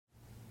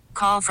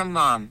Call from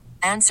mom.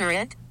 Answer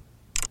it.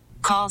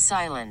 Call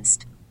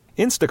silenced.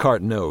 Instacart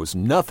knows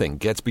nothing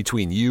gets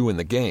between you and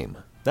the game.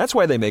 That's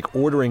why they make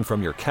ordering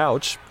from your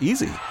couch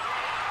easy.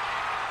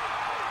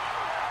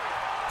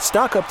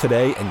 Stock up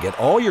today and get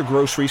all your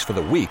groceries for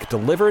the week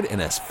delivered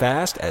in as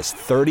fast as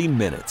 30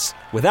 minutes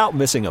without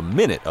missing a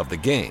minute of the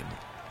game.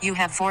 You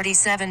have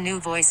 47 new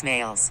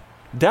voicemails.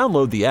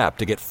 Download the app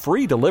to get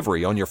free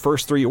delivery on your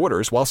first 3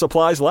 orders while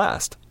supplies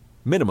last.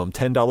 Minimum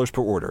 $10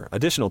 per order.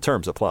 Additional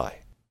terms apply.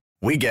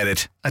 We get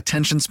it.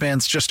 Attention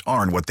spans just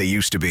aren't what they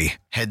used to be.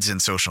 Heads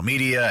in social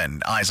media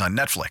and eyes on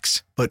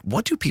Netflix. But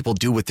what do people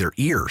do with their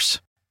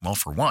ears? Well,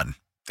 for one,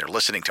 they're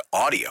listening to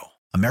audio.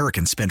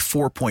 Americans spend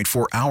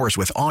 4.4 hours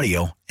with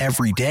audio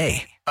every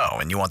day. Oh,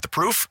 and you want the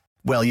proof?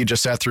 Well, you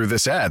just sat through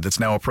this ad that's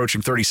now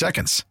approaching 30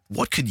 seconds.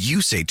 What could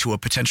you say to a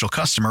potential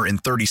customer in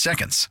 30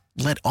 seconds?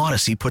 Let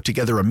Odyssey put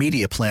together a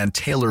media plan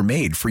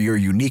tailor-made for your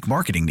unique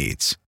marketing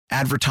needs.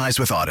 Advertise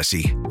with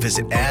Odyssey.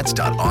 Visit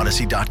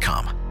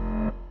ads.odyssey.com.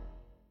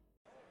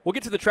 We'll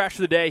get to the trash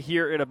of the day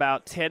here in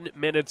about 10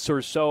 minutes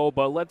or so,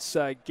 but let's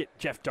get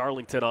Jeff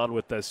Darlington on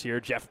with us here.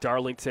 Jeff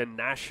Darlington,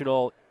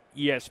 national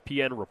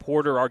ESPN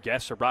reporter. Our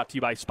guests are brought to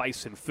you by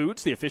Spice and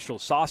Foods, the official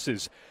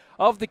sauces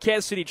of the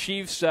Kansas City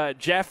Chiefs.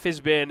 Jeff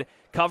has been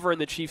covering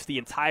the Chiefs the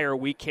entire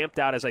week, camped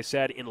out, as I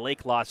said, in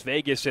Lake Las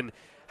Vegas. And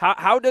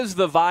how does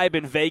the vibe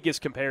in Vegas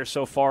compare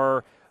so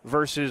far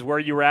versus where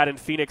you were at in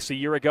Phoenix a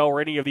year ago or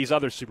any of these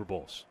other Super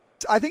Bowls?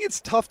 I think it's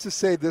tough to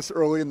say this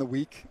early in the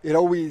week. It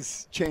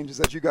always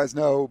changes, as you guys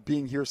know,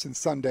 being here since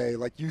Sunday.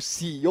 Like you'll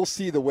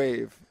see the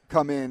wave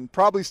come in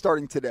probably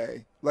starting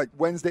today. Like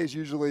Wednesday's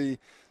usually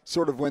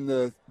sort of when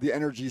the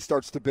energy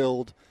starts to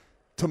build.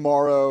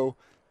 Tomorrow,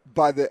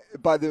 by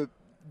the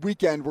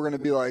weekend, we're going to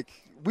be like,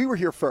 we were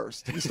here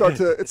first. You start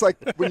to. It's like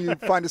when you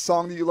find a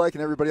song that you like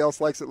and everybody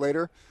else likes it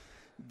later.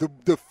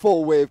 The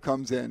full wave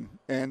comes in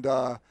and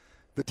the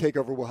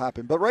takeover will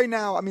happen. But right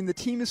now, I mean, the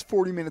team is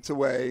 40 minutes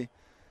away.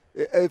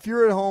 If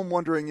you're at home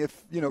wondering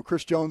if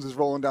Chris Jones is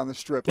rolling down the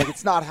strip, like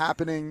it's not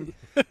happening.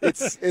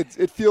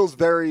 It feels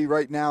very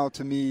right now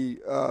to me,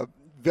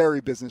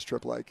 very business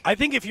trip like. I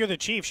think if you're the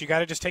Chiefs, you got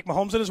to just take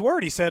Mahomes at his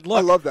word. He said, "Look,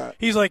 I love that."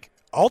 He's like,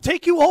 "I'll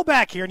take you all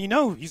back here," and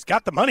he's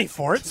got the money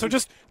for it. So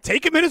just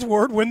take him at his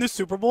word, win the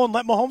Super Bowl, and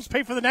let Mahomes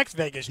pay for the next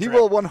Vegas trip. He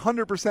will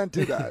 100%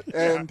 do that,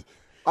 and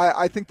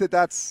I think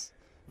that's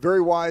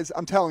very wise.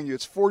 I'm telling you,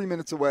 it's 40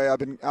 minutes away. I've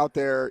been out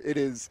there. It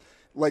is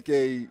like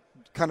a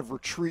kind of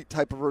retreat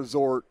type of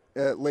resort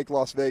at Lake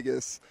Las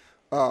Vegas.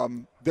 If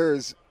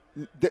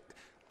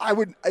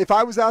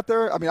I was out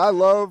there, I mean, I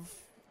love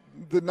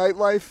the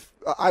nightlife.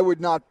 I would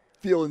not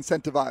feel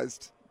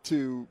incentivized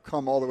to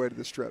come all the way to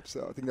the Strip,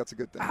 so I think that's a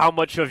good thing. How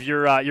much of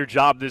your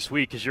job this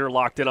week, as you're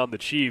locked in on the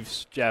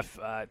Chiefs, Jeff,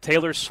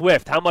 Taylor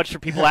Swift, how much are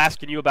people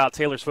asking you about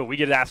Taylor Swift? We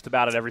get asked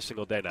about it every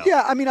single day now.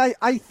 Yeah, I mean,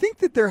 I think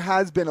that there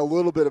has been a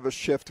little bit of a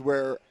shift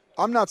where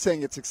I'm not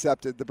saying it's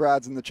accepted. The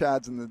Brads and the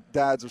Chads and the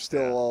Dads are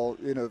still all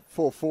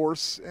full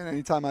force, and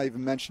anytime I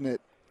even mention it,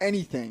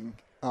 anything.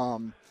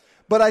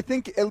 But I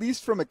think at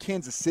least from a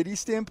Kansas City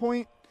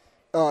standpoint,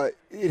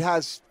 it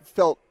has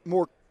felt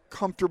more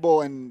comfortable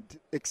and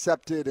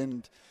accepted,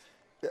 and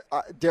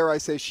dare I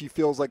say she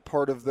feels like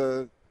part of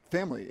the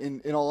family.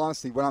 In all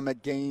honesty, when I'm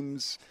at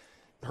games,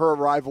 her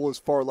arrival is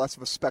far less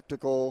of a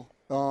spectacle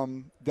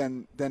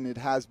than it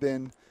has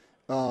been.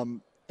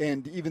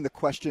 And even the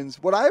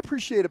questions. What I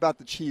appreciate about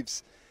the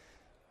Chiefs,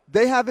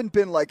 they haven't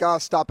been like,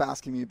 stop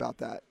asking me about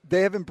that.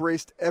 They have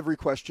embraced every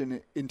question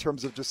in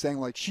terms of just saying,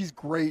 like, she's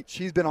great,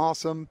 she's been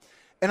awesome.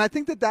 And I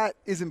think that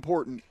is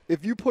important.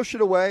 If you push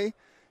it away,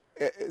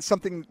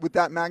 something with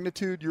that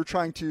magnitude, you're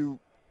trying to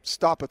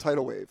stop a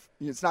tidal wave.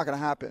 It's not going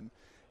to happen.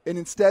 And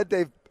instead,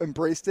 they've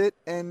embraced it.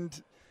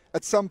 And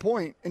at some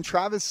point, and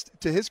Travis,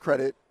 to his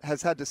credit,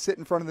 has had to sit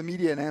in front of the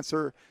media and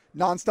answer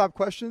nonstop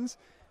questions.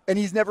 And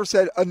he's never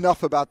said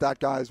enough about that,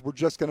 guys. We're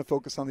just going to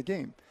focus on the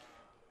game.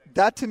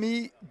 That, to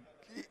me,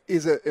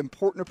 is an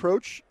important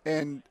approach.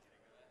 And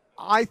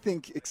I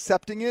think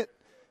accepting it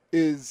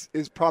is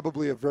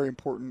probably a very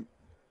important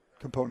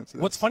component to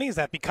this. What's funny is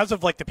that because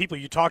of, like, the people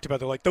you talked about,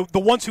 they're like the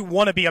ones who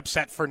want to be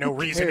upset for no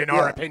reason, in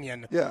our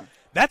opinion. Yeah.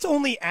 That's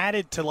only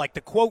added to, like,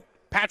 the quote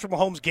Patrick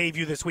Mahomes gave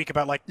you this week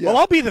about, like, well,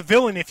 I'll be the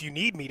villain if you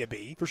need me to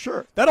be. For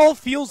sure. That all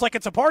feels like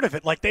it's a part of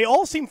it. Like, they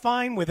all seem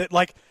fine with it.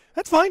 Like,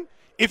 that's fine.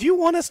 If you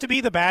want us to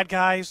be the bad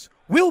guys,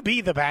 we'll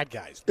be the bad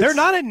guys. They're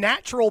not a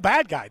natural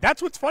bad guy.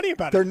 That's what's funny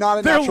about it. They're not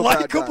a natural bad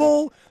guy. They're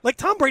likable. Like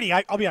Tom Brady,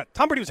 I'll be honest,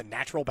 Tom Brady was a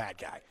natural bad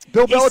guy.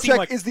 Bill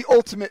Belichick is the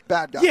ultimate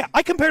bad guy. Yeah,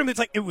 I compared him. It's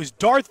like it was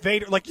Darth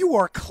Vader. Like, you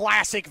are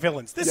classic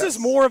villains. This is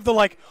more of the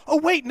like, oh,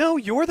 wait, no,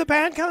 you're the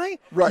bad guy?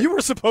 Right. You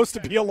were supposed to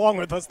be along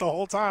with us the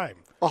whole time.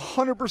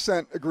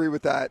 100% agree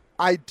with that.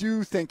 I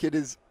do think it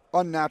is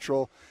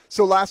unnatural.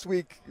 So last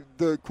week,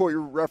 the quote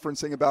you're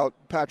referencing about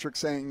Patrick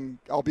saying,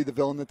 I'll be the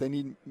villain that they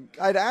need,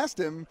 I'd asked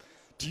him,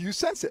 do you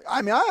sense it?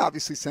 I mean, I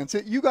obviously sense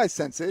it. You guys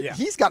sense it. Yeah.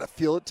 He's got to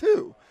feel it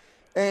too.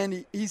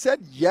 And he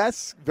said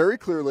yes, very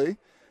clearly.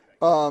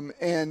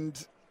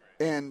 And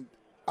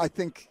I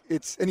think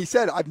and he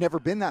said, I've never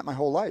been that my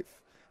whole life.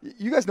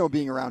 you guys know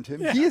being around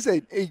him. Yeah. He is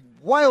a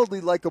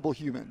wildly likable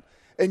human.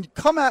 And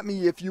come at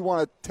me if you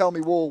want to tell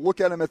me, well,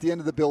 look at him at the end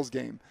of the Bills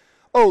game.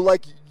 Oh,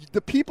 like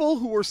the people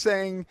who were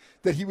saying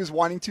that he was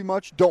whining too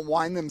much don't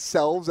whine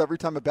themselves every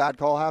time a bad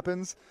call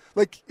happens.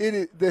 Like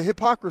the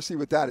hypocrisy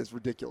with that is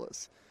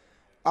ridiculous.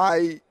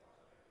 I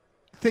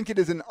think it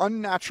is an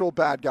unnatural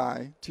bad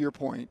guy, to your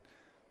point.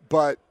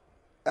 But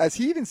as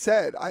he even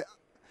said,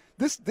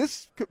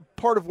 this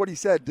part of what he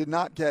said did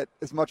not get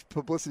as much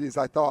publicity as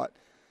I thought.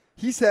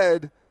 He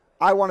said,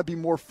 I want to be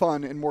more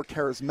fun and more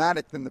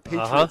charismatic than the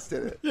Patriots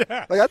did it.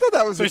 Yeah. Like I thought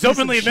that was so a he's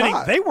openly admitting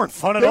shot. they weren't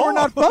fun at They all. were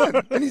not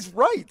fun, and he's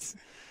right.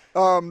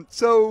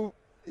 So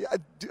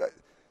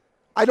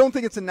I don't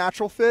think it's a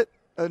natural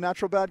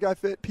bad guy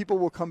fit. People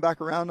will come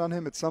back around on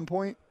him at some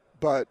point,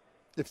 but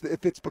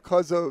if it's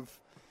because of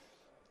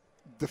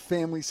the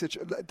family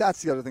situation,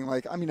 that's the other thing.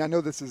 Like, I mean, I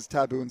know this is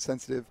taboo and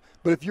sensitive,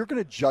 but if you're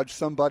going to judge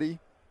somebody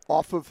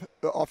off of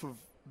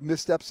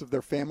missteps of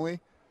their family,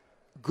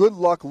 good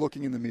luck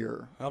looking in the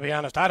mirror. I'll be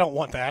honest, I don't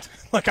want that.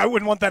 Like, I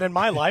wouldn't want that in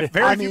my life.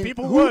 Very few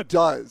people who would.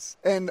 does?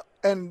 And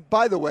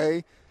by the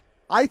way,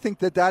 I think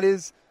that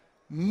is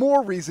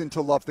more reason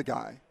to love the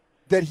guy,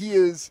 that he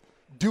is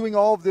doing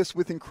all of this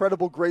with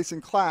incredible grace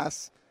and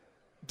class,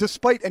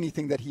 despite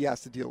anything that he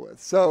has to deal with.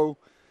 So,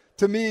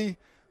 to me,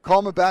 call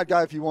him a bad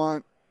guy if you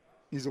want.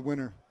 He's a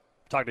winner.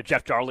 Talking to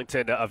Jeff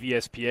Darlington of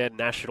ESPN,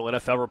 national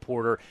NFL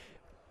reporter.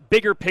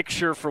 Bigger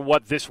picture for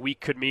what this week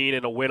could mean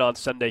and a win on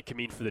Sunday could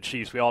mean for the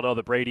Chiefs. We all know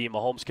the Brady and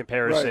Mahomes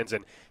comparisons,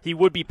 and he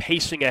would be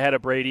pacing ahead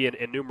of Brady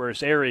in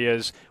numerous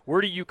areas.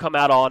 Where do you come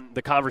out on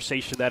the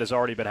conversation that has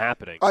already been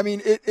happening? I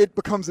mean, it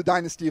becomes a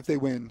dynasty if they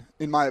win,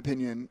 in my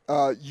opinion.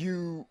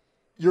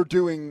 You're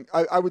doing –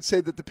 I would say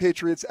that the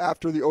Patriots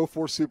after the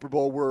 2004 Super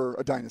Bowl were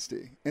a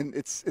dynasty, and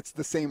it's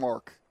the same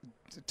arc.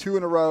 2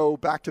 in a row,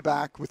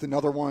 back-to-back with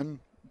another one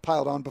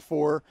piled on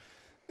before.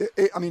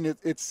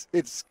 It's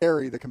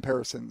scary, the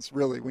comparisons,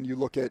 really, when you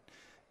look at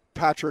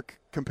Patrick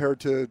compared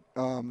to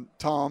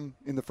Tom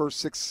in the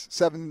first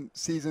 6-7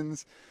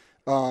 seasons.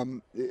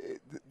 The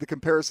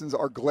comparisons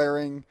are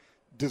glaring,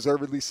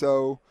 deservedly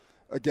so.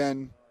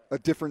 Again, a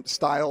different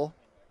style.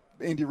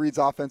 Andy Reid's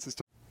offense is.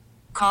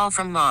 Call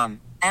from mom.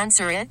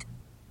 Answer it.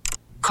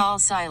 Call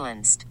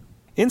silenced.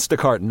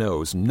 Instacart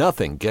knows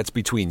nothing gets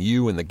between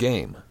you and the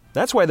game.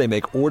 That's why they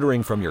make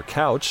ordering from your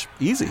couch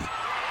easy.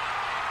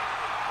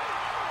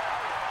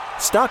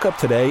 Stock up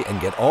today and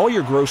get all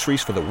your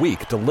groceries for the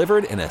week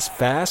delivered in as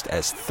fast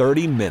as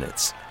 30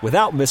 minutes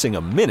without missing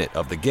a minute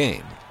of the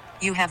game.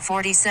 You have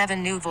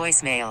 47 new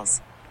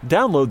voicemails.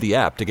 Download the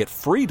app to get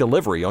free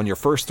delivery on your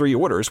first 3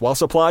 orders while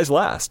supplies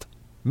last.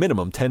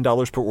 Minimum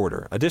 $10 per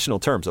order. Additional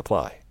terms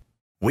apply.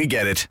 We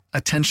get it.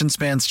 Attention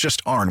spans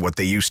just aren't what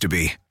they used to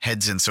be.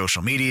 Heads in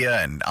social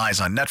media and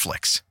eyes on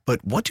Netflix.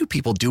 But what do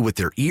people do with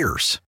their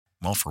ears?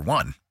 Well, for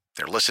one,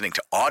 they're listening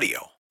to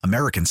audio.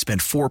 Americans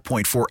spend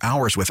 4.4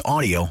 hours with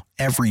audio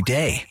every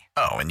day.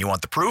 Oh, and you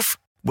want the proof?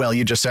 Well,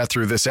 you just sat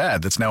through this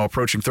ad that's now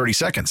approaching 30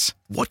 seconds.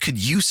 What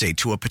could you say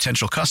to a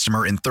potential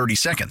customer in 30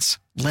 seconds?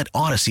 Let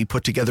Odyssey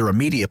put together a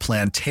media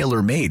plan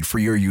tailor-made for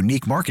your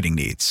unique marketing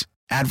needs.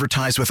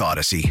 Advertise with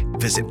Odyssey.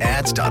 Visit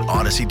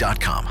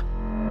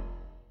ads.odyssey.com.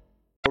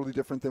 Totally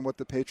different than what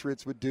the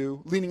Patriots would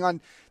do. Leaning on,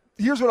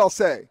 here's what I'll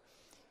say.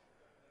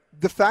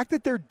 The fact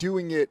that they're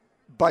doing it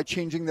by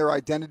changing their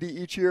identity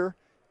each year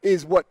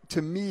is what,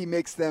 to me,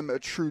 makes them a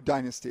true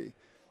dynasty.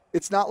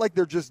 It's not like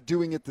they're just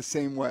doing it the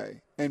same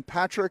way. And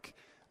Patrick,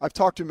 I've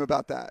talked to him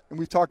about that, and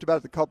we've talked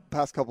about it the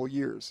past couple of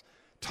years.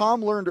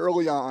 Tom learned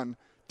early on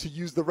to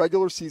use the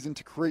regular season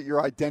to create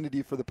your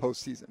identity for the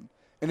postseason.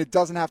 And it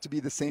doesn't have to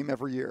be the same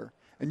every year.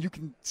 And you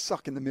can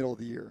suck in the middle of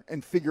the year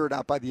and figure it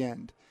out by the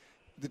end.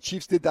 The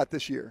Chiefs did that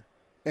this year.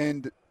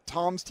 And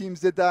Tom's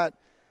teams did that.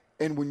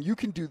 And when you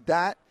can do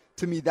that,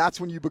 to me, that's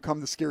when you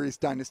become the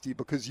scariest dynasty,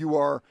 because you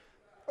are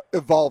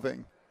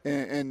evolving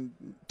and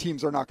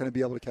teams are not going to be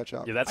able to catch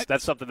up. Yeah,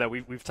 that's something that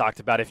we've talked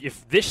about.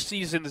 If this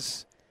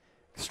season's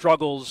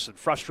struggles and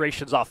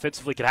frustrations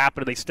offensively could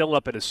happen and they still end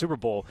up in a Super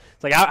Bowl,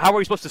 it's like, how are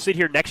we supposed to sit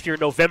here next year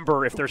in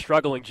November if they're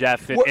struggling,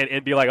 Jeff,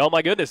 and be like, oh,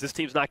 my goodness, this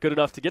team's not good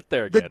enough to get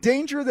there again? The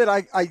danger that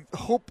I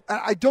hope –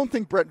 I don't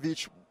think Brett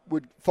Veach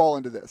would fall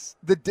into this.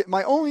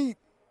 My only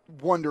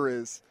wonder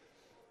is –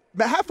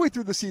 halfway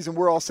through the season,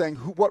 we're all saying,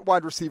 what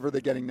wide receiver are they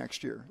getting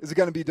next year? Is it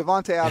going to be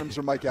Devontae Adams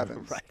or Mike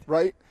Evans?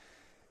 Right?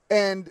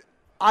 And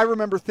I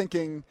remember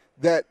thinking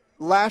that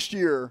last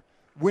year,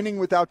 winning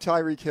without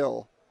Tyreek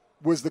Hill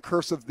was the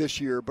curse of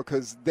this year,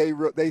 because they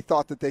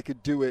thought that they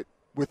could do it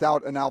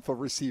without an alpha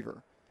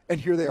receiver.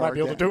 And here they are be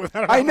able again. to do it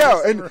without an I know.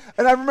 alpha receiver.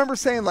 And I remember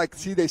saying, like,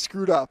 see, they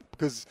screwed up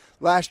because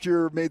last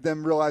year made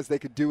them realize they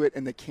could do it,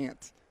 and they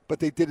can't.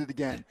 But they did it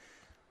again.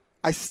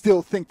 I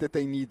still think that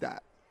they need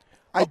that.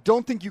 I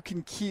don't think you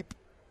can keep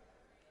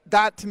 –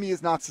 that to me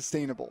is not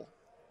sustainable.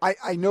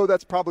 I know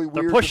that's probably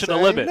weird. They're pushing to the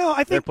say. limit. No,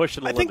 I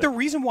think the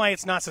reason why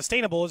it's not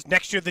sustainable is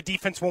next year the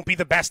defense won't be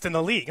the best in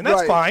the league, and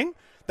that's Right. fine.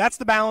 That's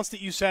the balance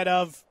that you said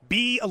of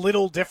be a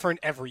little different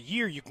every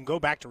year. You can go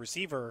back to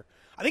receiver.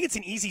 I think it's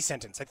an easy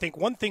sentence. I think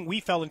one thing we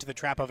fell into the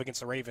trap of against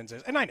the Ravens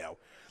is, and I know,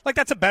 like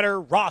that's a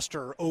better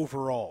roster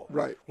overall.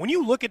 Right. When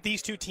you look at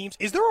these two teams,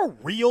 is there a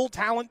real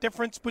talent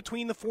difference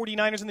between the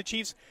 49ers and the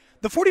Chiefs?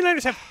 The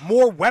 49ers have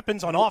more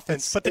weapons on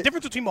offense, but the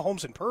difference between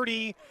Mahomes and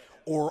Purdy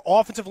or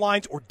offensive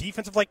lines or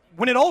defensive, like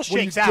when it all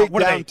shakes out,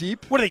 what are they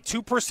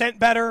 2%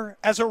 better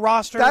as a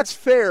roster? That's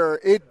fair.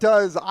 It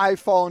does. I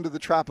fall into the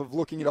trap of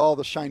looking at all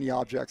the shiny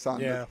objects on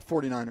the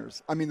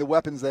 49ers. I mean, the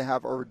weapons they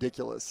have are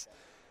ridiculous.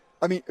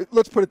 I mean,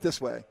 let's put it this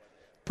way.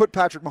 Put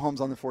Patrick Mahomes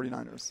on the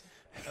 49ers.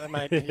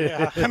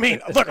 I mean,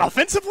 look,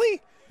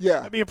 offensively,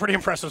 that'd be a pretty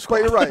impressive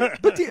squad. But you're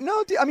right.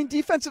 But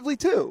defensively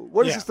too.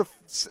 What is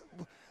this?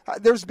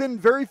 There's been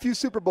very few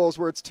Super Bowls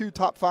where it's 2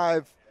 top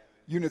 5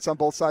 units on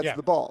both sides of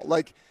the ball.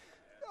 Like,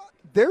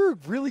 they're a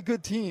really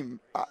good team.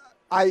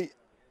 I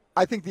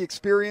think the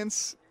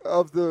experience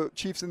of the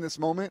Chiefs in this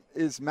moment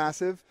is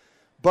massive,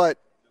 but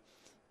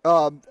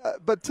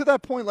to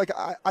that point, like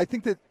I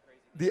think that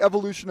the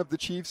evolution of the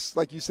Chiefs,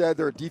 like you said,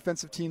 they're a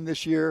defensive team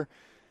this year.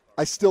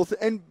 I still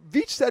and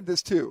Veach said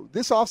this too.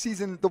 This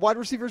offseason, the wide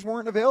receivers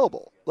weren't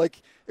available.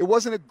 Like, it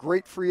wasn't a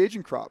great free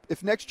agent crop.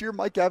 If next year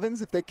Mike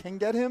Evans, if they can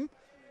get him,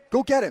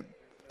 go get him.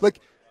 Like,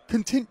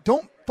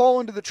 don't fall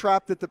into the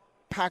trap that the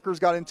Packers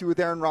got into with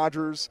Aaron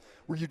Rodgers,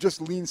 where you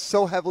just lean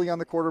so heavily on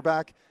the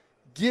quarterback.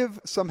 Give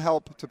some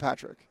help to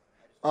Patrick,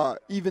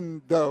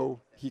 even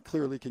though he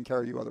clearly can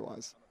carry you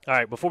otherwise. All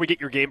right, before we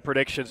get your game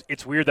predictions,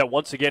 it's weird that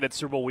once again it's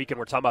Super Bowl weekend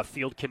we're talking about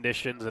field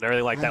conditions and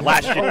everything like that.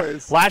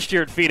 Last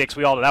year in Phoenix,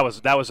 we all know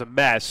that was a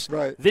mess.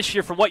 Right. This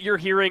year, from what you're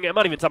hearing, I'm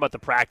not even talking about the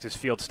practice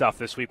field stuff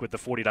this week with the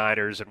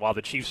 49ers, and while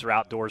the Chiefs are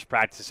outdoors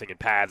practicing in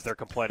pads, they're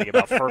complaining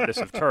about firmness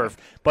of turf.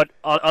 But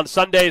on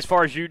Sunday, as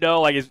far as you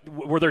know, like,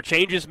 were there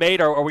changes made,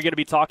 or are we going to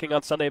be talking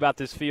on Sunday about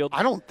this field?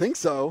 I don't think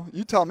so.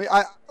 You tell me.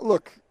 I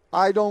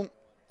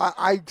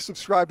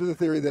subscribe to the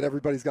theory that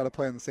everybody's got to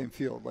play on the same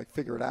field, like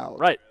figure it out.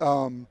 Right.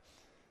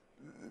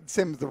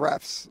 Same as the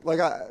refs. Like,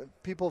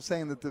 people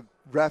saying that the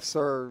refs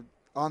are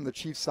on the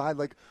Chiefs' side.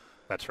 Like,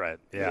 that's right.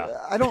 Yeah.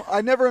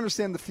 I never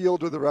understand the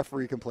field or the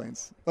referee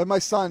complaints. Like, my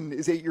son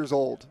is 8 years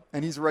old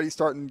and he's already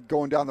starting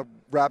going down the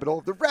rabbit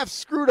hole. The refs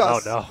screwed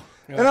us. Oh no.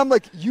 Yeah. And I'm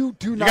like, you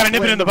do not. You got to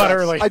nip it in the bud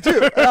early. I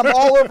do. And I'm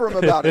all over him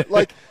about it.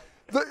 Like,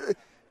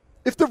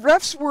 if this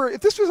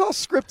was all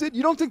scripted,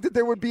 you don't think that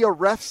there would be a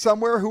ref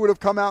somewhere who would have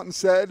come out and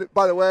said,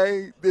 by the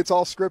way, it's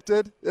all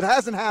scripted? It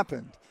hasn't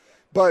happened.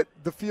 But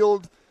the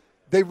field,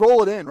 they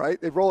roll it in, right?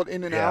 They roll it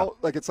in and out.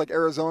 Like, it's like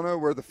Arizona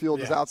where the field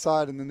is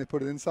outside and then they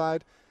put it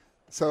inside.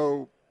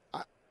 So,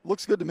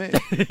 looks good to me. I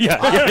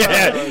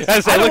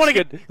don't want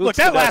to get. Look,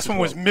 that last one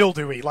was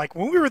mildewy. Like,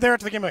 when we were there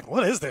after the game, like,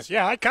 what is this?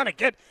 Yeah, I kind of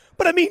get.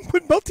 But I mean,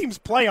 when both teams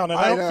play on it,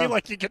 I don't feel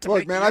like you get to.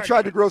 Look, man, I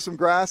tried to grow some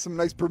grass, some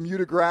nice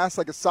Bermuda grass,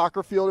 like a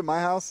soccer field in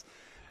my house.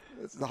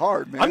 It's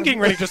hard, man. I'm getting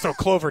ready to just throw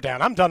clover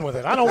down. I'm done with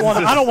it. I don't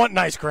want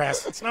nice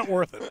grass. It's not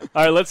worth it.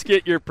 All right, let's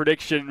get your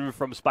prediction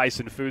from Spice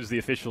and Foods, the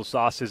official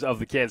sauces of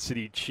the Kansas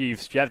City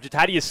Chiefs. Jeff, just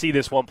how do you see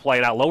this one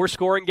playing out? Lower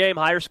scoring game,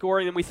 higher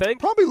scoring than we think?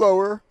 Probably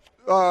lower.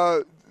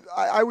 I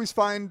always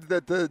find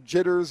that the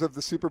jitters of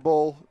the Super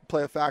Bowl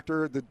play a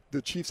factor.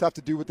 The Chiefs have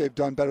to do what they've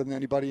done better than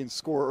anybody and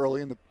score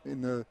early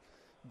in the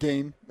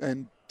game,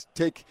 and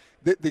take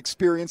the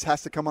experience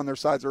has to come on their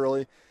sides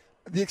early.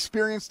 The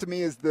experience to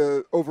me is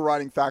the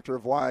overriding factor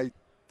of why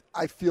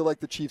I feel like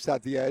the Chiefs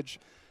have the edge.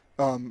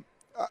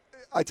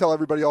 I tell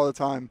everybody all the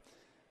time,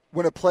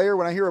 when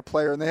I hear a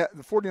player, and the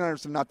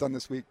 49ers have not done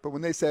this week, but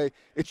when they say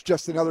it's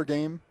just another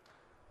game,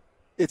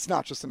 it's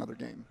not just another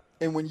game.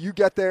 And when you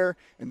get there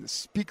and the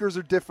speakers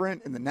are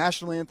different and the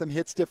national anthem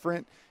hits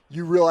different,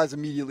 you realize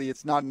immediately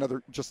it's not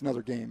just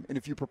another game. And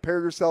if you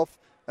prepare yourself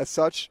as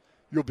such,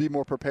 you'll be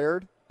more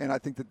prepared. And I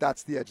think that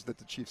that's the edge that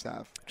the Chiefs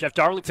have. Jeff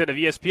Darlington of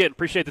ESPN,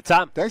 appreciate the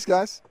time. Thanks,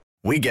 guys.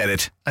 We get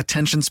it.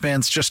 Attention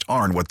spans just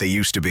aren't what they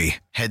used to be.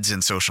 Heads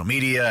in social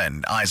media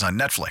and eyes on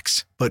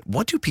Netflix. But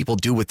what do people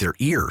do with their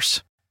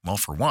ears? Well,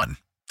 for one,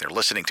 they're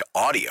listening to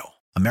audio.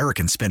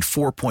 Americans spend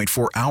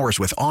 4.4 hours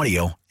with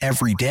audio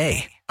every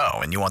day. Oh,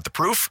 and you want the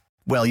proof?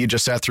 Well, you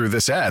just sat through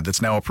this ad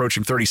that's now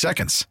approaching 30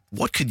 seconds.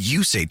 What could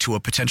you say to a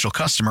potential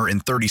customer in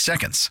 30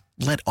 seconds?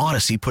 Let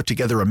Odyssey put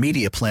together a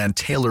media plan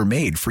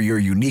tailor-made for your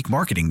unique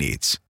marketing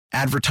needs.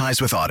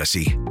 Advertise with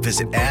Odyssey.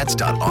 Visit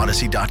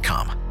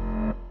ads.odyssey.com.